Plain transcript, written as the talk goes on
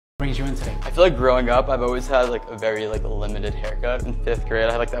Brings you in today? I feel like growing up, I've always had like a very limited haircut. In 5th grade,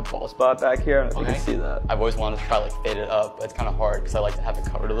 I had like that bald spot back here. I don't know if you can see that. I've always wanted to try like fade it up, but it's kind of hard because I like to have it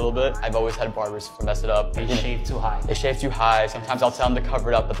covered a little bit. I've always had barbers mess it up. They shave too high. They shave too high. Sometimes I'll tell them to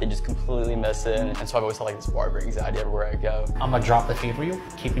cover it up, but they just completely miss it. And so I've always had like this barber anxiety everywhere I go. I'm gonna drop the fade for you,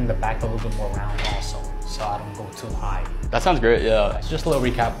 keeping the back a little bit more round also, so I don't go too high. That sounds great, yeah. So just a little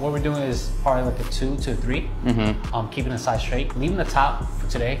recap. What we're doing is probably like a 2 to 3. Keeping the side straight. Leaving the top for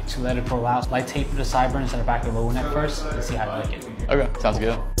today to let it grow out. Light taper the sideburns and the back of the lower neck first. Let's see how you like it. Okay, sounds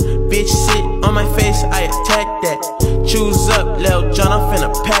good. Bitch sit on my face, I attack that. Choose up, Lil John, I'm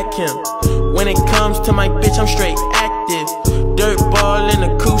finna pack him. When it comes to my bitch, I'm straight active. Dirt ball in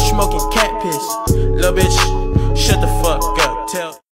the coupe, smoking cat piss. Lil bitch, shut the fuck up, tell